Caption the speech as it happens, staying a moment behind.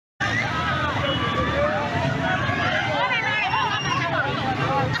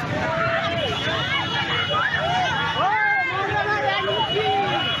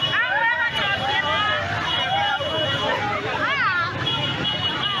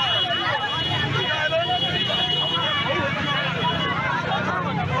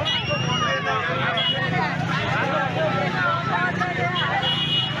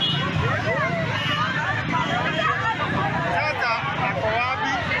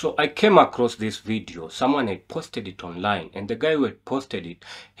So I came across this video. Someone had posted it online, and the guy who had posted it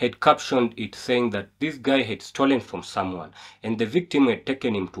had captioned it saying that this guy had stolen from someone, and the victim had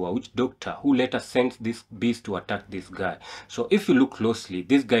taken him to a witch doctor who later sent this beast to attack this guy. So if you look closely,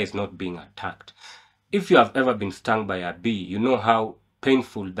 this guy is not being attacked. If you have ever been stung by a bee, you know how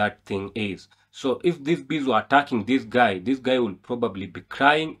painful that thing is. So if these bees were attacking this guy will probably be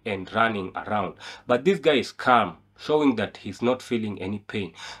crying and running around. But this guy is calm, showing that he's not feeling any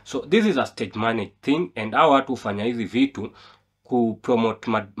pain. So this is a stage managed thing, and our watu hufanya hizi vitu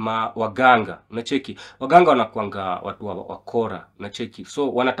kupromote waganga. Unacheki, waganga wanakuanga watu wakora, unacheki.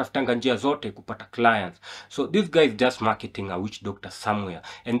 So wanatafutanga njia zote kupata clients. So this guy is just marketing a witch doctor somewhere,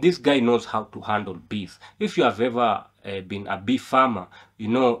 and this guy knows how to handle bees. If you have ever been a bee farmer, you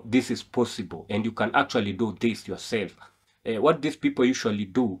know this is possible, and you can actually do this yourself. What these people usually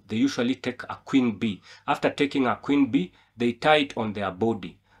do, they usually take a queen bee. After taking a queen bee, they tie it on their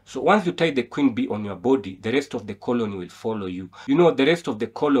body. So once you tie the queen bee on your body, the rest of the colony will follow you. You know, the rest of the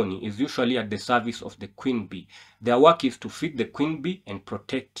colony is usually at the service of the queen bee. Their work is to feed the queen bee and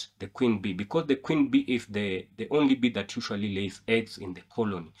protect the queen bee, because the queen bee is the only bee that usually lays eggs in the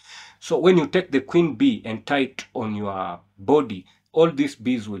colony. So when you take the queen bee and tie it on your body, all these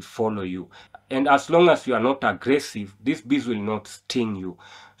bees will follow you. And as long as you are not aggressive, these bees will not sting you.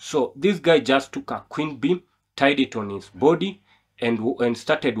 So this guy just took a queen bee, tied it on his body, and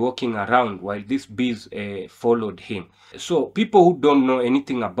started walking around while these bees followed him. So people who don't know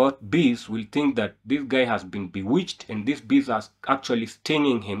anything about bees will think that this guy has been bewitched, and these bees are actually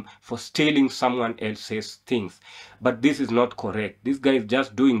stinging him for stealing someone else's things. But this is not correct. This guy is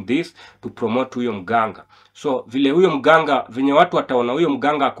just doing this to promote huyo mganga. So vile huyo mganga, venye watu wataona huyo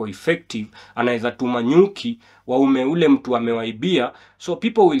mganga ako effective, anaweza tuma nyuki waume ule mtu amewaibia. So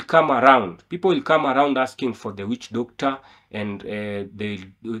people will come around. People will come around asking for the witch doctor, and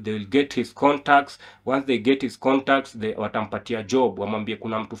they'll get his contacts. Once they get his contacts, watampatia job, wamwambie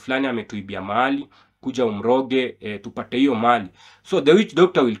kuna mtu fulani ametuibia mahali, kuja umroge tupate hiyo mali. So the witch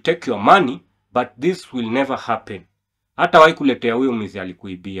doctor will take your money, but this will never happen. Hata wahi kuletea huyo mwizi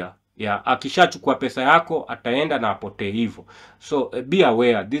alikuibia. Yeah, akishachukua pesa yako ataenda na apotee hivyo. So be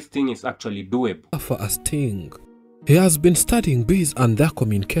aware, this thing is actually doable. For a sting. He has been studying bees and their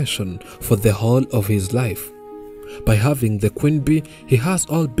communication for the whole of his life. By having the queen bee, he has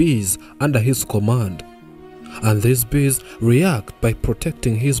all bees under his command. And these bees react by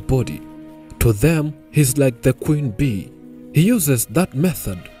protecting his body. To them, he's like the queen bee. He uses that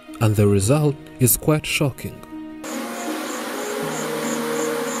method, and the result is quite shocking.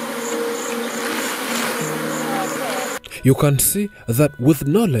 You can see that with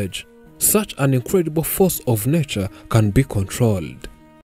knowledge, such an incredible force of nature can be controlled.